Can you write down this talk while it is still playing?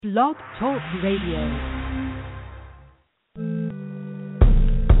Blog Talk Radio.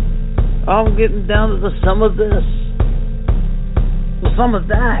 I'm getting down to the sum of this, the sum of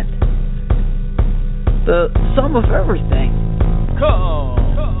that, the sum of everything.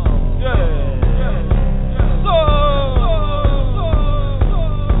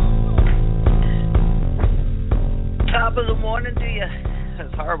 Top of the morning to you.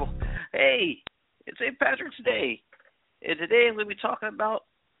 That's horrible. Hey, it's St. Patrick's Day, and today I'm going to be talking about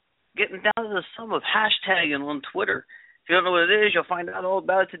getting down to the sum of hashtagging on Twitter. If you don't know what it is, you'll find out all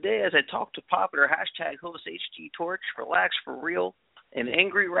about it today as I talk to popular hashtag hosts HG Torch, Relax for Real, and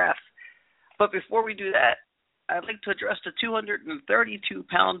Angry Ref. But before we do that, I'd like to address the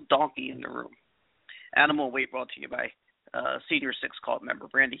 232-pound donkey in the room. Animal weight brought to you by Senior 6 Call member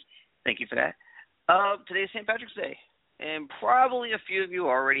Brandy. Thank you for that. Today's St. Patrick's Day, and probably a few of you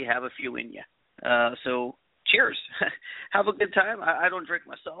already have a few in you. So cheers. Have a good time. I don't drink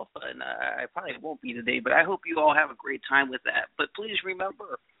myself, and I probably won't be today, but I hope you all have a great time with that. But please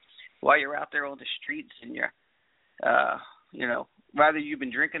remember, while you're out there on the streets and you're, whether you've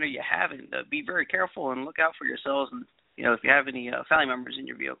been drinking or you haven't, be very careful and look out for yourselves. And, if you have any family members in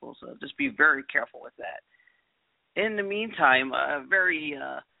your vehicles, just be very careful with that. In the meantime, a very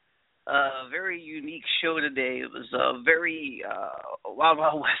unique show today. It was very Wild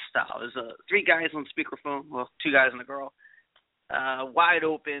Wild West style. It was 3 guys on speakerphone, well, 2 guys and a girl. Wide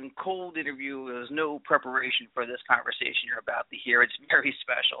open, cold interview. There was no preparation for this conversation you're about to hear. It's very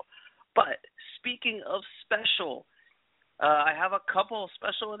special. But speaking of special, I have a couple of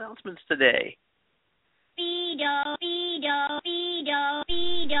special announcements today. Please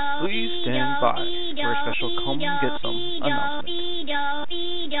stand by for a special Come Get Some announcement.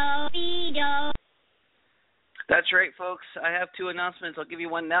 That's right, folks. I have 2 announcements. I'll give you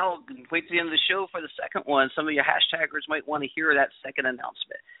one now. Wait till the end of the show for the second one. Some of your hashtaggers might want to hear that second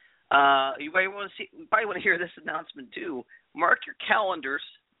announcement. You probably want to hear this announcement too. Mark your calendars.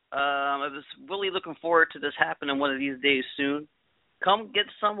 I was really looking forward to this happening one of these days soon. Come Get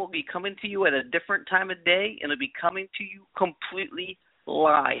Some will be coming to you at a different time of day, and it'll be coming to you completely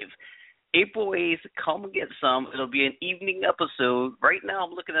live. April 8th, Come Get Some. It'll be an evening episode. Right now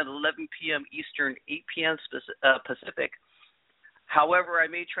I'm looking at 11 p.m. Eastern, 8 p.m. Pacific. However, I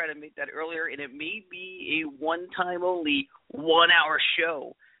may try to make that earlier, and it may be a one-time only 1-hour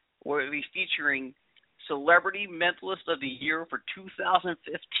show where we'll be featuring Celebrity Mentalist of the Year for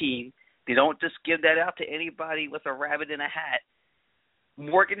 2015. They don't just give that out to anybody with a rabbit in a hat.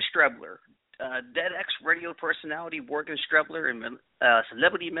 Morgan Strebler, DeadX radio personality Morgan Strebler, and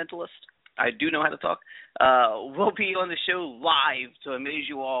Celebrity Mentalist, I do know how to talk, will be on the show live to amaze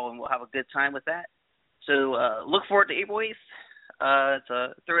you all, and we'll have a good time with that. So look forward to April 8th. It's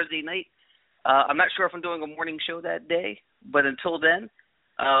a Thursday night. I'm not sure if I'm doing a morning show that day, but until then,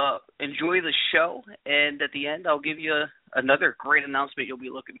 enjoy the show, and at the end, I'll give you another great announcement you'll be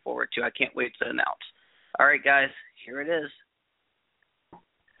looking forward to. I can't wait to announce. All right, guys, here it is.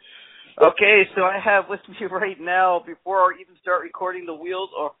 Okay, so I have with me right now, before I even start recording, the wheels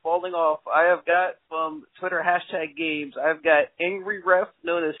are falling off. I have got from Twitter hashtag games, I've got Angry Ref,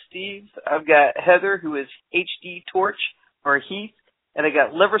 known as Steve. I've got Heather, who is HD Torch, or Heath. And I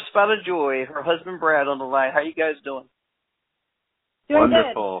got Liver Spotted Joy, her husband Brad, on the line. How you guys doing? Doing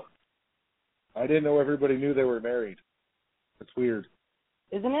Wonderful. good. I didn't know everybody knew they were married. That's weird.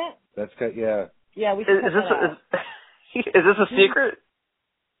 Isn't it? That's kind yeah. Yeah, we should cut that out. Is this a secret?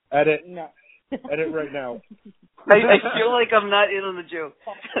 Edit. No. Edit right now. I feel like I'm not in on the joke.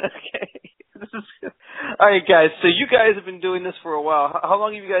 Okay. All right, guys. So you guys have been doing this for a while. How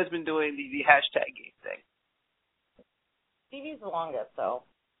long have you guys been doing the hashtag game thing? Stevie's the longest, though.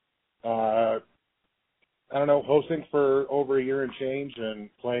 I don't know, hosting for over a year and change and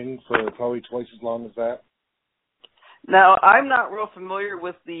playing for probably twice as long as that. Now, I'm not real familiar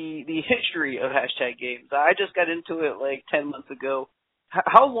with the history of hashtag games. I just got into it like 10 months ago.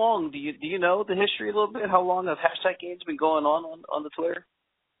 How long do you know the history a little bit? How long have hashtag games been going on the Twitter?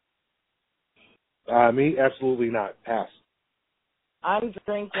 Me, absolutely not. Pass. I'm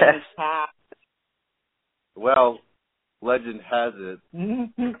drinking tap. Well, legend has it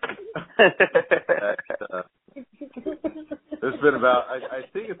that there's been about, I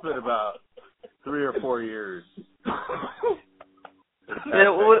think it's been about 3 or 4 years.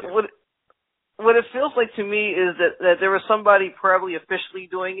 What it feels like to me is that there was somebody probably officially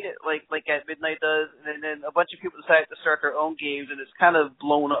doing it, like at Midnight does, and then a bunch of people decided to start their own games, and it's kind of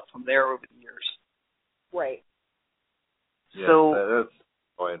blown up from there over the years. Right. Yeah, so that's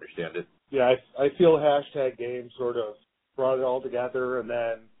how I understand it. Yeah, I feel hashtag games sort of brought it all together, and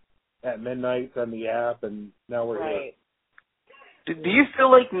then at midnight on the app, and now we're here. Right. Do you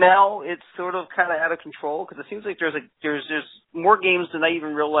feel like now it's sort of kind of out of control? Because it seems like there's more games than I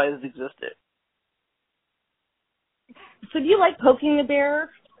even realized existed. So do you like poking the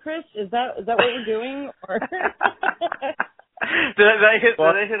bear, Chris? Is that what you're doing? Or did I hit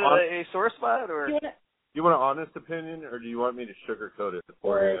a sore spot? Or you want an honest opinion, or do you want me to sugarcoat it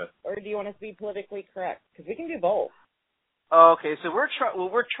for you? Or do you want us to be politically correct? Because we can do both. Okay, so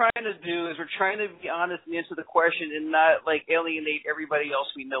what we're trying to do is we're trying to be honest and answer the question and not like alienate everybody else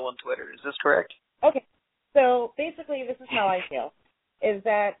we know on Twitter. Is this correct? Okay, so basically this is how I feel, is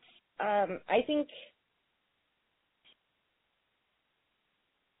that I think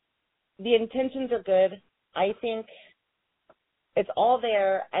the intentions are good. I think it's all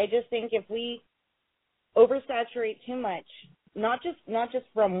there. I just think if we oversaturate too much, not just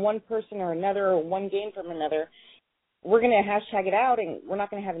from one person or another or one game from another, we're going to hashtag it out and we're not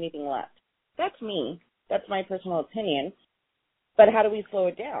going to have anything left. That's me. That's my personal opinion. But how do we slow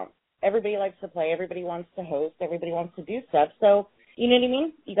it down? Everybody likes to play. Everybody wants to host. Everybody wants to do stuff. So, you know what I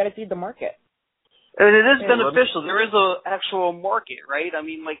mean? You got to feed the market. And it is beneficial. There is an actual market, right? I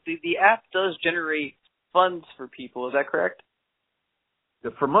mean, like the app does generate funds for people. Is that correct?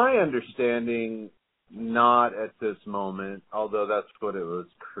 From my understanding, not at this moment, although that's what it was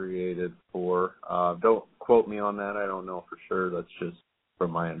created for. Don't quote me on that. I don't know for sure. That's just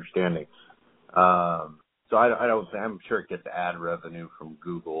from my understanding. So I don't think, I'm sure it gets ad revenue from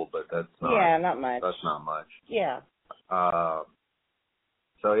Google, but that's not. Yeah, not much. That's not much. Yeah.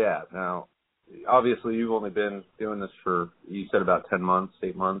 So yeah, now obviously you've only been doing this for, you said about 10 months,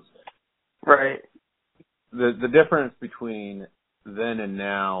 8 months. Right. The difference between then and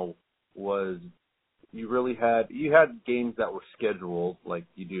now was you had games that were scheduled like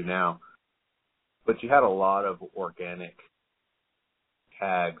you do now, but you had a lot of organic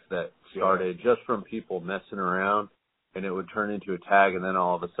tags that started just from people messing around, and it would turn into a tag, and then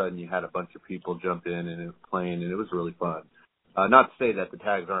all of a sudden you had a bunch of people jump in and it was playing, and it was really fun. Not to say that the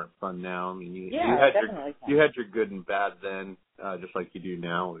tags aren't fun now. I mean, you had your good and bad then, just like you do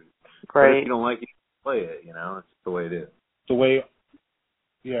now. Right. But if you don't like it, play it. You know, it's the way it is. The way,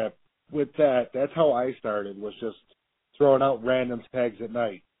 yeah. With that's how I started, was just throwing out random tags at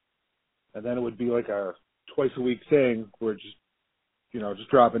night. And then it would be like a twice-a-week thing where just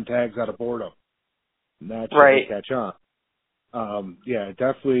dropping tags out of boredom. And that should catch on. Yeah,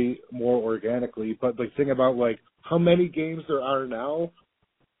 definitely more organically. But the thing about, how many games there are now,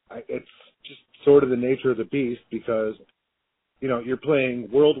 it's just sort of the nature of the beast because, you're playing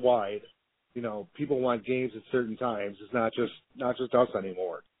worldwide. People want games at certain times. It's not just us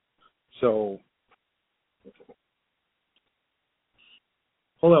anymore. So,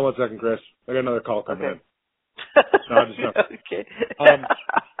 hold on one second, Chris. I got another call coming in. No, just not. Okay.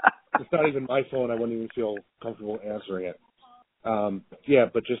 It's not even my phone. I wouldn't even feel comfortable answering it. Yeah,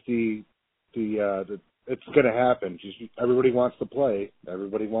 but just the it's going to happen. Just everybody wants to play.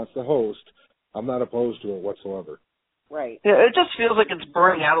 Everybody wants to host. I'm not opposed to it whatsoever. Right. Yeah, it just feels like it's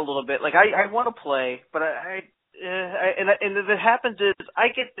burning out a little bit. Like I want to play, but and if it happens is I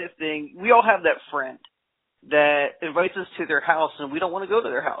get this thing. We all have that friend that invites us to their house, and we don't want to go to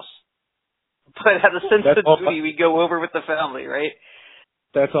their house. But out of sense of duty, we go over with the family, right?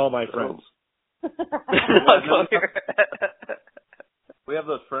 That's all my friends. We have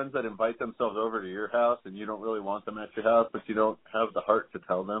those friends that invite themselves over to your house, and you don't really want them at your house, but you don't have the heart to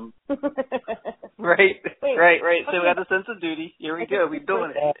tell them. Right. So we got a sense of duty. Here we go. We're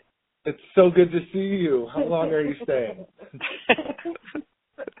doing it. It's so good to see you. How long are you staying?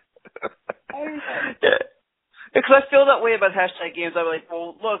 Because I feel that way about hashtag games. I'm like,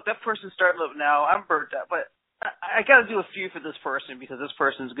 well, look, that person's starting up now. I'm burnt out, but I got to do a few for this person because this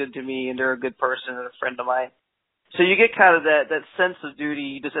person's good to me and they're a good person and a friend of mine. So you get kind of that sense of duty.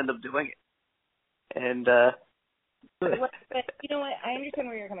 You just end up doing it. And but you know what? I understand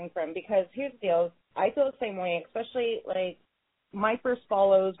where you're coming from because here's the deal. I feel the same way, especially my first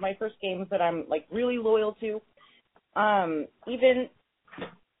follows, my first games that I'm really loyal to. Even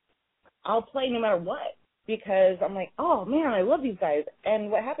I'll play no matter what because I'm like, oh man, I love these guys.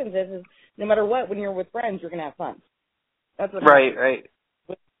 And what happens is no matter what, when you're with friends, you're gonna have fun. That's what happens. Right.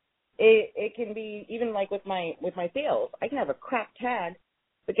 It can be even with my sales. I can have a crap tag,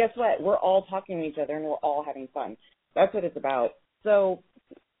 but guess what? We're all talking to each other and we're all having fun. That's what it's about. So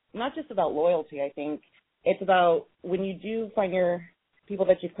not just about loyalty, I think. It's about when you do find your people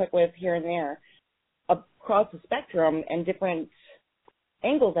that you click with here and there across the spectrum and different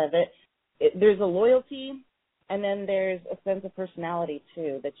angles of it, there's a loyalty and then there's a sense of personality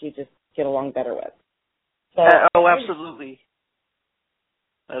too that you just get along better with. So, absolutely.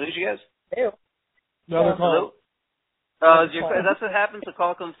 At least you guys. Do. Another call. That's what happens. The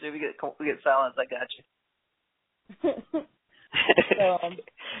call comes through. We get silence. I got you. So,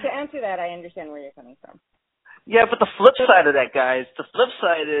 to answer that, I understand where you're coming from. Yeah, but the flip side of that, guys, the flip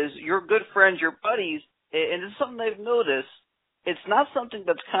side is your good friends, your buddies, and it's something I've noticed. It's not something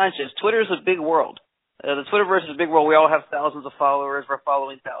that's conscious. Twitter is a big world. The Twitterverse is a big world. We all have thousands of followers. We're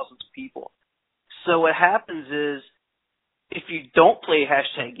following thousands of people. So what happens is, if you don't play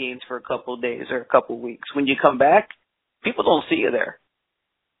hashtag games for a couple of days or a couple of weeks, when you come back, people don't see you there.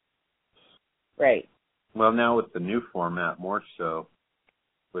 Right. Well, now with the new format, more so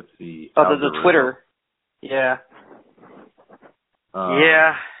with the the Twitter. Yeah.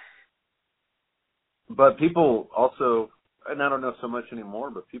 Yeah. But people also, and I don't know so much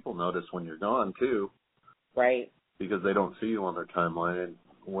anymore, but people notice when you're gone too. Right. Because they don't see you on their timeline. And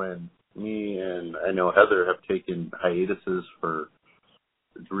when me and I know Heather have taken hiatuses for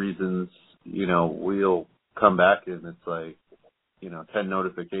reasons, we'll come back and it's like, 10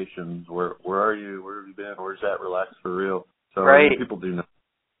 notifications. Where are you? Where have you been? Where's that Relax for Real? So right. People do know.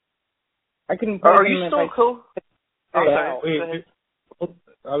 I couldn't. Are you still cool? I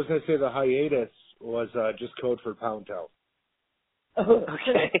was going to say the hiatus was just code for Pound Town.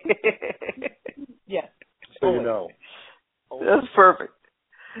 Okay. Yeah. So you know. That's perfect.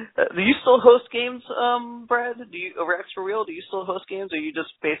 Do you still host games, Brad? Do you over X for Real? Do you still host games, or are you just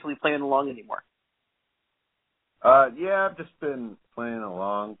basically playing along anymore? Yeah, I've just been playing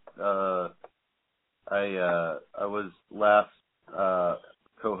along. I was last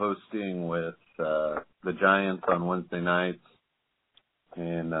co-hosting with the Giants on Wednesday nights,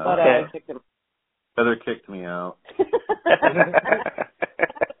 and Heather kicked me out.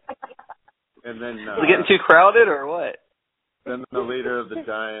 And then was it getting too crowded, or what? Then the leader of the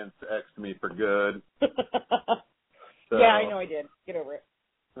Giants X'd me for good. So, yeah, I know I did. Get over it.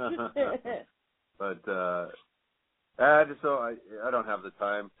 But I don't have the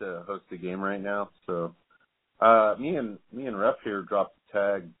time to host a game right now. So me and Ref here dropped a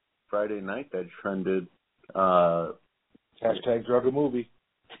tag Friday night that trended. Hashtag drug a movie.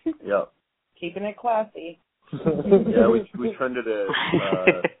 Yep. Keeping it classy. Yeah, we trended at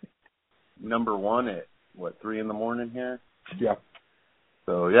number one at 3 a.m. here. Yeah.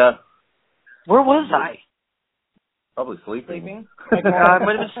 So yeah. Where was I? Probably sleeping. I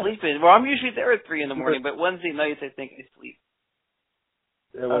might have been sleeping. Well, I'm usually there at 3 a.m, but Wednesday nights I think I sleep.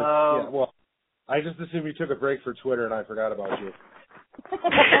 It was, yeah, well, I just assumed you took a break for Twitter and I forgot about you.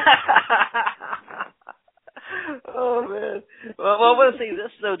 Oh man. Well, I want to say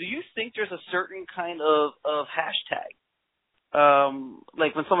this though. Do you think there's a certain kind of hashtag?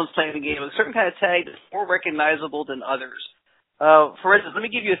 Like when someone's playing a game, a certain kind of tag that's more recognizable than others. For instance, let me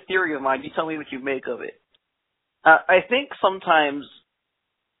give you a theory of mine. You tell me what you make of it. I think sometimes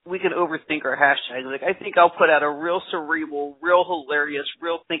we can overthink our hashtags. Like I think I'll put out a real cerebral, real hilarious,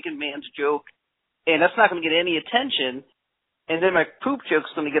 real thinking man's joke, and that's not going to get any attention. And then my poop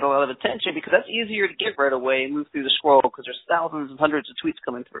joke's going to get a lot of attention because that's easier to get right away and move through the scroll because there's thousands and hundreds of tweets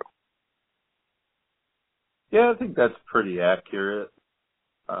coming through. Yeah, I think that's pretty accurate.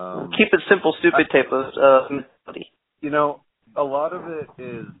 Keep it simple, stupid type of mentality. A lot of it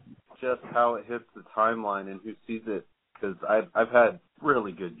is just how it hits the timeline and who sees it. Because I've had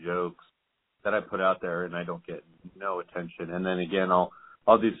really good jokes that I put out there and I don't get no attention. And then again, I'll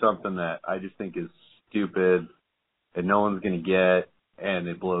do something that I just think is stupid and no one's going to get, and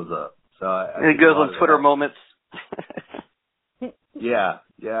it blows up. So it goes on Twitter moments. Yeah,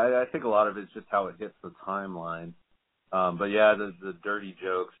 I think a lot of it's just how it hits the timeline. But yeah, the dirty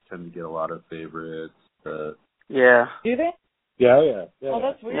jokes tend to get a lot of favorites. Yeah. Do they? Yeah. Oh,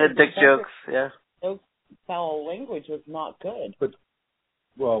 that's weird. Yeah, dick jokes, yeah. Those foul language was not good. But,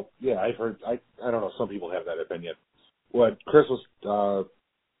 well, yeah, I've heard, I don't know, some people have that opinion. What Chris was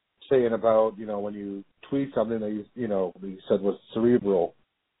saying about, when you tweet something that you said was cerebral,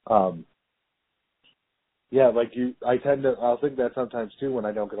 yeah, I'll think that sometimes too when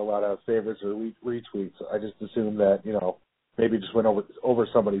I don't get a lot of favorites or retweets. I just assume that, maybe just went over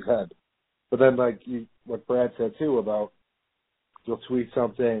somebody's head. But then, what Brad said too about you'll tweet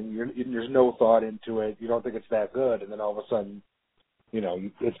something, there's no thought into it, you don't think it's that good, and then all of a sudden,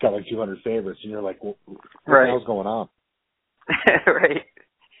 it's got 200 favorites, and you're like, well, what the hell's going on? Right.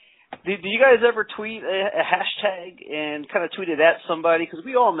 Do you guys ever tweet a hashtag and kind of tweet it at somebody? Because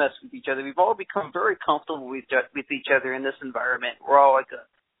we all mess with each other. We've all become very comfortable with each other in this environment. We're all like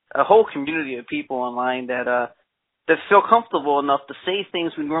a whole community of people online that feel comfortable enough to say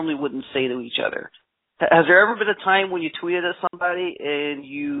things we normally wouldn't say to each other. Has there ever been a time when you tweeted at somebody and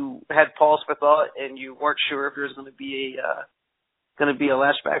you had pause for thought and you weren't sure if there was going to be going to be a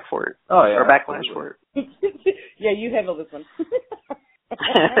lashback for it. Oh, yeah. Or backlash for it. Yeah, you handle this one.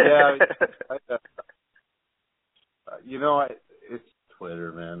 Yeah. It's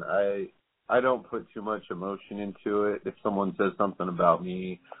Twitter, man. I don't put too much emotion into it. If someone says something about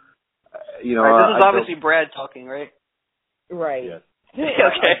me, This is obviously Brad talking, right? Right. Yes.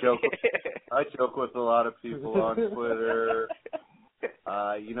 Okay. I joke with a lot of people on Twitter.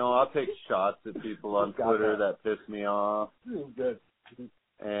 I'll take shots at people on Twitter that piss me off. Good.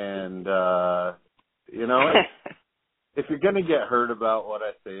 And, if you're going to get hurt about what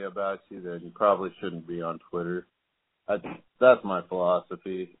I say about you, then you probably shouldn't be on Twitter. That's my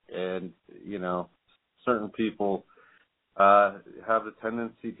philosophy. And, certain people have a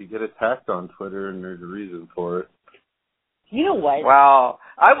tendency to get attacked on Twitter, and there's a reason for it. You know what? Wow.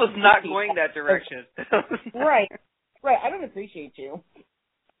 I was not going that direction. Right. I don't appreciate you.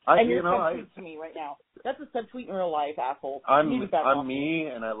 You're subtweeting to me right now. That's a subtweet in real life, asshole. I'm me,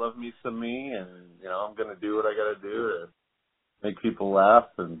 and I love me some me, and, I'm going to do what I got to do to make people laugh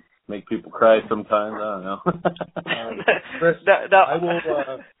and make people cry sometimes. I don't know. Chris,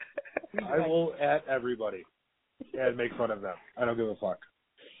 I will at everybody and make fun of them. I don't give a fuck.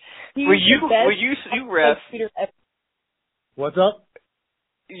 Were you ref? What's up?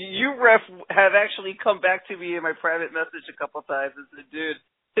 You ref have actually come back to me in my private message a couple times and said, "Dude,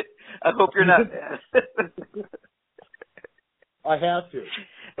 I hope you're not mad." I have to.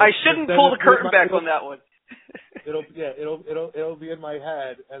 I shouldn't pull the curtain back on that one. It'll be in my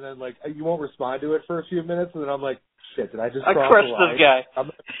head, and then you won't respond to it for a few minutes, and then I'm like, shit, did I just I cross crushed the line? this guy.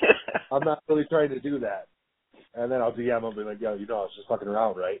 I'm not really trying to do that. And then I'll DM him and be like, yo, I was just fucking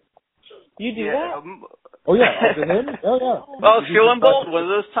around, right? You do that? Oh yeah, I've been in. Oh yeah. Well, it's feeling bold one of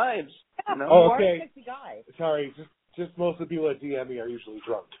those times. Yeah, Oh, okay. You are a sexy guy. Sorry, just most of the people that DM me are usually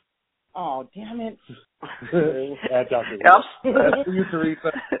drunk. Oh, damn it. At Dr. Yep. That's for you,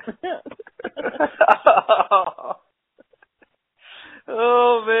 Teresa.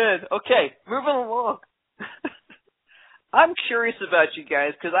 Oh, man. Okay, moving along. I'm curious about you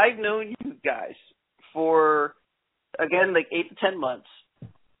guys because I've known you guys for, again, 8 to 10 months.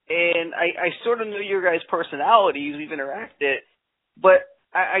 And I sort of know your guys' personalities. We've interacted. But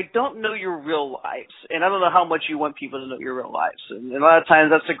I don't know your real lives. And I don't know how much you want people to know your real lives. And a lot of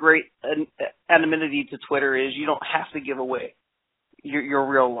times that's a great anonymity to Twitter is you don't have to give away your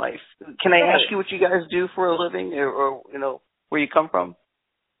real life. Can I ask you what you guys do for a living or where you come from?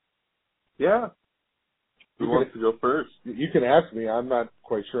 Yeah. Who wants to go first? You can ask me. I'm not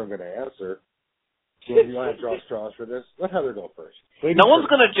quite sure I'm going to answer. So if you want to draw straws for this, let Heather go first. No one's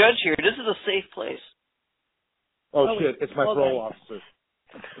going to judge here. This is a safe place. Oh, shit. It's my parole officer.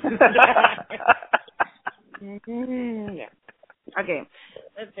 Yeah. Okay.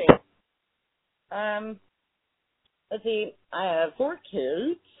 Let's see. I have 4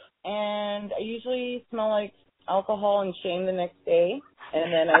 kids, and I usually smell like alcohol and shame the next day,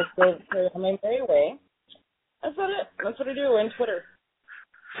 and then I still carry on my merry way. That's about it. That's what I do on Twitter.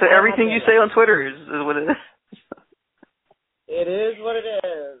 So everything you say on Twitter is what it is? It is what it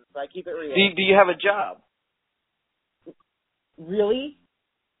is. I keep it real. Do you have a job? Really?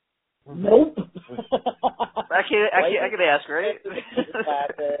 Nope. I can ask, right?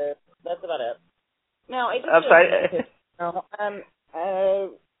 That's about it. No, I just I'm sorry.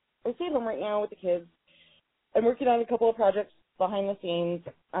 I stay at home right now with the kids. I'm working on a couple of projects behind the scenes.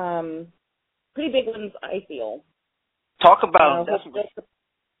 Pretty big ones, I feel. Talk about it.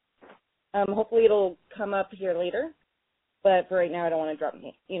 Hopefully it'll come up here later. But for right now, I don't want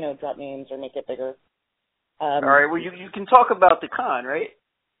to drop names or make it bigger. All right. Well, you can talk about the con, right?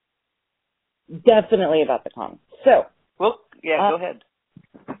 Definitely about the con. So. Well, yeah, go ahead.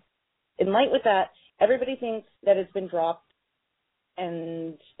 In light with that, everybody thinks that it's been dropped,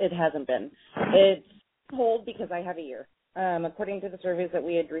 and it hasn't been. It's hold because I have a year. According to the surveys that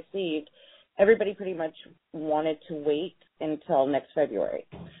we had received, everybody pretty much wanted to wait until next February.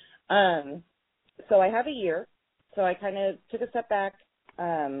 So I have a year. So I kind of took a step back,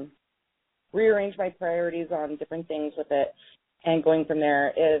 rearranged my priorities on different things with it, and going from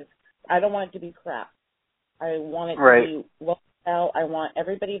there is I don't want it to be crap. I want it to be well. I want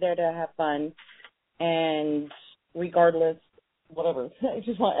everybody there to have fun, and regardless, whatever, I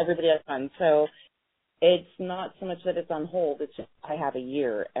just want everybody to have fun. So it's not so much that it's on hold. It's just I have a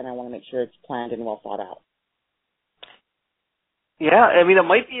year, and I want to make sure it's planned and well thought out. Yeah, I mean, it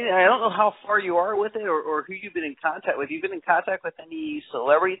might be, I don't know how far you are with it or who you've been in contact with. You've been in contact with any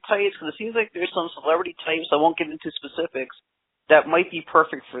celebrity types? Because it seems like there's some celebrity types, I won't get into specifics, that might be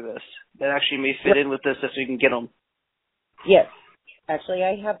perfect for this, that actually may fit in with this if you can get them. Yes. Actually,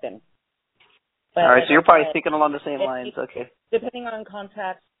 I have been. But All right, like so you're I probably said, thinking along the same lines. Okay. depending on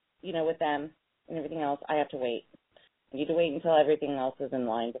contracts, with them and everything else, I have to wait. I need to wait until everything else is in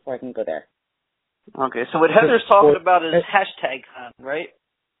line before I can go there. Okay, so what Heather's talking about is hashtag con, right?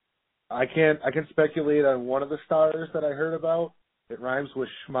 I can speculate on one of the stars that I heard about. It rhymes with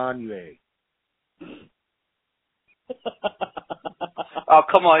Schmanye. Oh,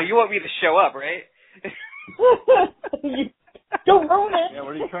 come on. You want me to show up, right? Don't ruin it. Yeah,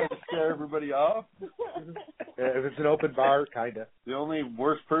 what are you trying to scare everybody off? If it's an open bar, kind of. The only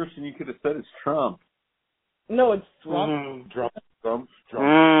worst person you could have said is Trump. No, it's Trump. Trump.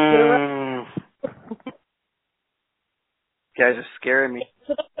 Guys are scaring me.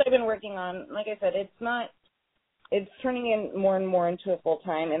 So that's what I've been working on. Like I said, it's turning in more and more into a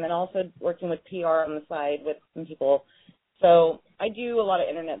full-time, and then also working with PR on the side with some people. So I do a lot of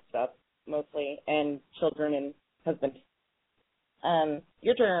internet stuff, mostly, and children and husband.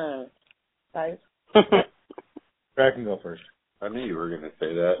 Your turn, guys. I can go first. I knew you were going to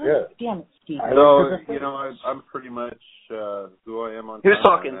say that. Yeah. Damn it, Steve. So, I'm pretty much who I am on Who's timeline.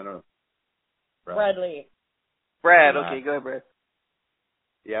 talking? I don't know. Bradley. Brad, okay, go ahead, Brad.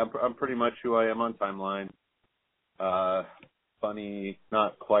 Yeah, I'm pretty much who I am on timeline. Funny,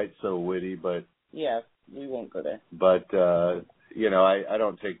 not quite so witty, but Yeah, we won't go there. But I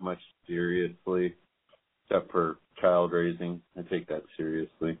don't take much seriously, except for child raising. I take that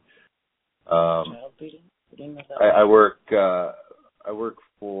seriously. Child breeding? I work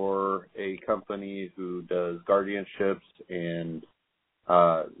for a company who does guardianships and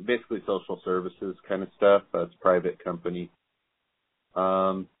basically social services kind of stuff. That's a private company.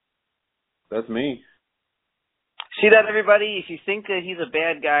 That's me. See that, everybody? If you think that he's a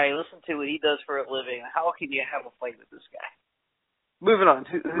bad guy, listen to what he does for a living. How can you have a fight with this guy? Moving on.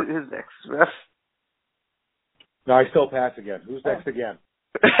 Who's next? Ref? No, I still pass again. Who's next again?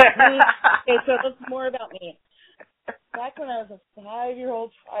 Okay, so that's more about me. Back when I was a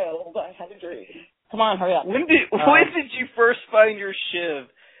 5-year-old child, I had a dream. Come on, hurry up. When did you first find your shiv?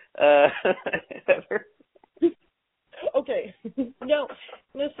 Heather? Okay. No,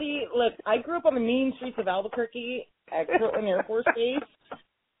 see, look, I grew up on the mean streets of Albuquerque at Kirtland Air Force Base,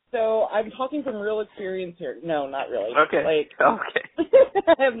 so I'm talking from real experience here. No, not really. Okay. Okay.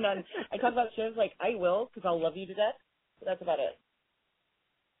 I have none. I talk about shows like I will, because I'll love you to death, but that's about it.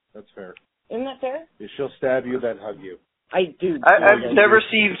 That's fair. Isn't that fair? If she'll stab you, then hug you. I do. I've never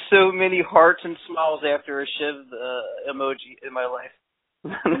seen so many hearts and smiles after a shiv emoji in my life.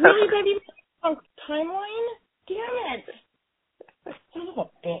 Really, baby? On timeline? Damn it! Son of a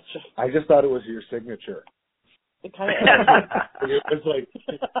bitch. I just thought it was your signature. It kind of it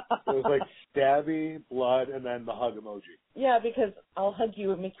was like stabby, blood, and then the hug emoji. Yeah, because I'll hug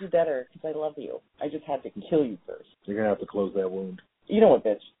you and make you better because I love you. I just had to kill you first. You're gonna have to close that wound. You know what,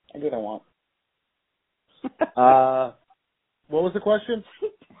 bitch? I do what I want. What was the question?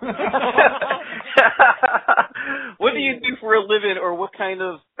 What do you do for a living, or what kind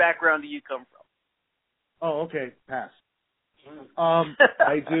of background do you come from? Oh, okay. Pass. I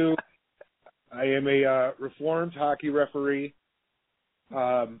am a reformed hockey referee.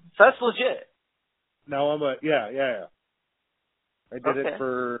 So that's legit. Now I'm yeah. I did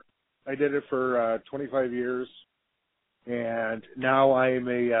it for 25 years, and now I am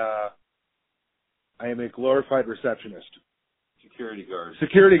a glorified receptionist. Security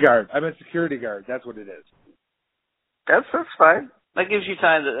guard. I'm a security guard. That's what it is. That's fine. That gives you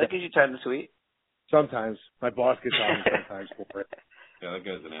time to tweet. Sometimes my boss gets on me sometimes for it. Yeah, that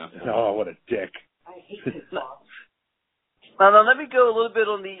guy's an asshole. Oh, what a dick! I hate this boss. Now let me go a little bit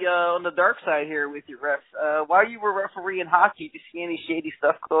on the dark side here with your ref. While you were refereeing hockey, did you see any shady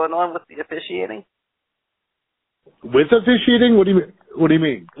stuff going on with the officiating? With officiating? What do you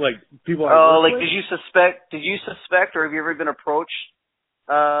mean? Like people? Like did you suspect, or have you ever been approached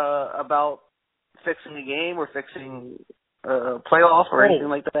about fixing a game or fixing playoff or anything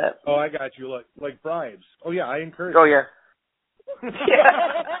like that? Oh, I got you. Like bribes. Oh yeah, I encourage. Oh yeah.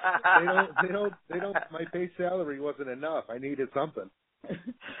 They don't. My base salary wasn't enough. I needed something.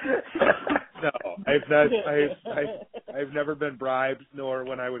 No, I've never been bribed, nor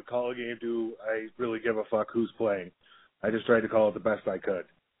when I would call a game do I really give a fuck who's playing. I just tried to call it the best I could.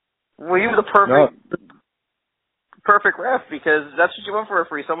 Well, you were the perfect ref, because that's what you want for a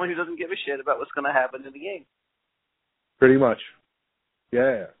referee, someone who doesn't give a shit about what's going to happen in the game. Pretty much.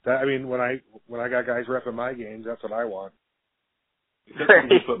 Yeah. I mean, when I got guys repping my games, that's what I want.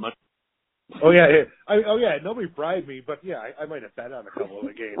 Oh yeah, nobody bribed me, but yeah, I might have bet on a couple of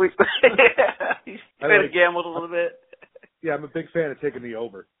the games. You might have gambled a little bit. Yeah, I'm a big fan of taking the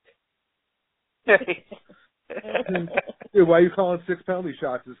over. Dude, why are you calling 6 penalty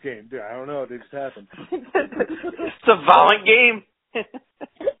shots this game? Dude, I don't know. They just happened. It's a violent game.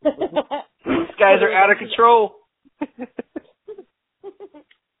 These guys are out of control.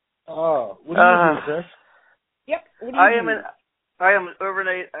 Oh, what do you do, Chris? Yep. What do you do? I am an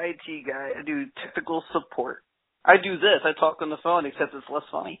overnight IT guy. I do technical support. I do this. I talk on the phone, except it's less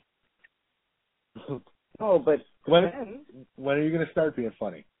funny. Oh, but when are you going to start being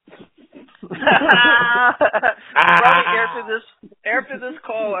funny? Probably after this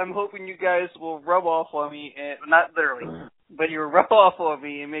call, I'm hoping you guys will rub off on me, and not literally, but you'll rub off on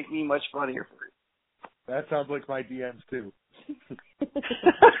me and make me much funnier for it. That sounds like my DMs too.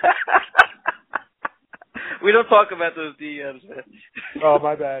 We don't talk about those DMs, man. Oh,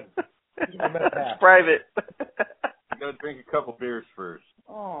 my bad. It's private. You gotta drink a couple beers first.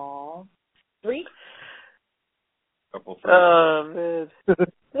 Aw. 3? Couple 3. Oh, man.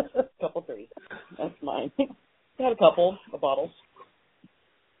 Couple 3. That's mine. Got a bottle.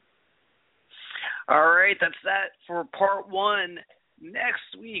 All right, that's that for part 1.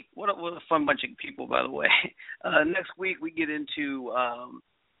 Next week, what a fun bunch of people, by the way. Next week we get into a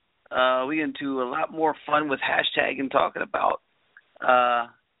lot more fun with hashtag and talking about a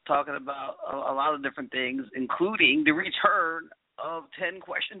lot of different things, including the return of 10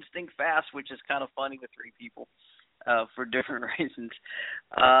 Questions Think Fast, which is kind of funny with 3 people for different reasons.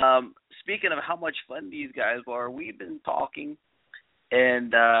 Speaking of how much fun these guys are, we've been talking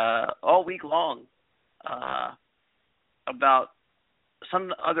and all week long about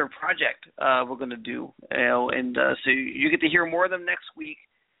some other project we're going to do, and so you get to hear more of them next week.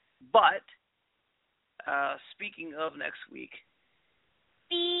 But speaking of next week,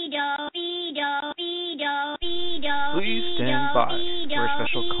 please stand by for a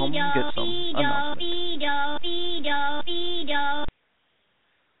special Come Get Some announcement.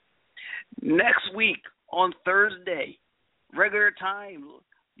 Next week on Thursday, regular time,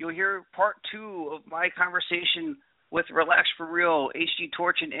 you'll hear part 2 of my conversation with Relax for Real, HD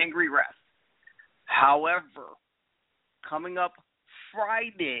Torch, and Angry Ref. However, coming up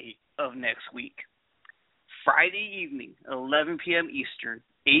Friday of next week, Friday evening, 11 p.m. Eastern,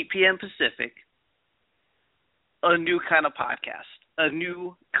 8 p.m. Pacific, a new kind of podcast, a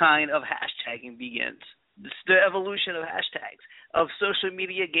new kind of hashtagging begins. It's the evolution of hashtags, of social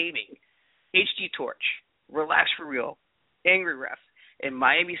media gaming. HD Torch, Relax for Real, Angry Ref, and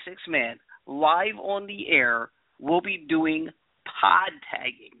Miami 6 Man, live on the air, will be doing pod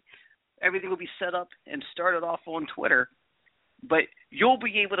tagging. Everything will be set up and started off on Twitter, but you'll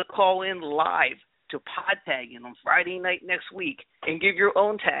be able to call in live to pod tagging on Friday night next week and give your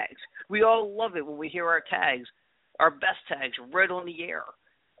own tags. We all love it when we hear our tags, our best tags, read on the air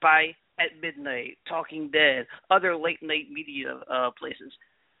by At Midnight, Talking Dead, other late night media places.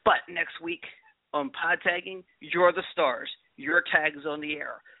 But next week on pod tagging, you're the stars. Your tag's on the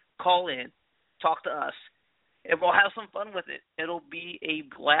air. Call in, talk to us, and we'll have some fun with it. It'll be a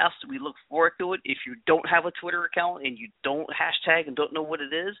blast. We look forward to it. If you don't have a Twitter account and you don't hashtag and don't know what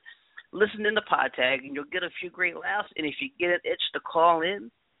it is, listen in the pod tag and you'll get a few great laughs. And if you get an itch to call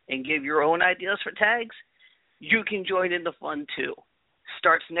in and give your own ideas for tags, you can join in the fun too.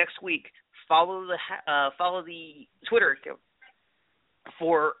 Starts next week. Follow the Twitter account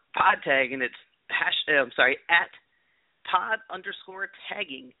for pod tag, and it's at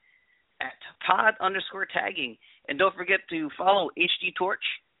pod_tagging. At pod_tagging. And don't forget to follow HD Torch,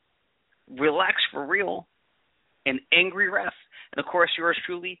 Relax for Real, and Angry Ref. And, of course, yours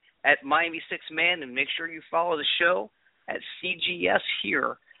truly at Miami 6 Man. And make sure you follow the show at CGS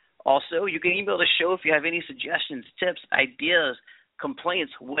here. Also, you can email the show if you have any suggestions, tips, ideas,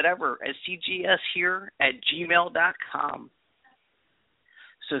 complaints, whatever, at cgshere@gmail.com.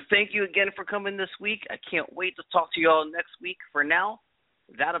 So thank you again for coming this week. I can't wait to talk to you all next week. For now,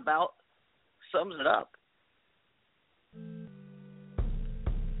 that about sums it up.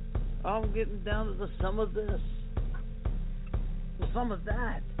 I'm getting down to the sum of this, the sum of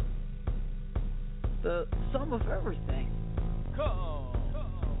that, the sum of everything.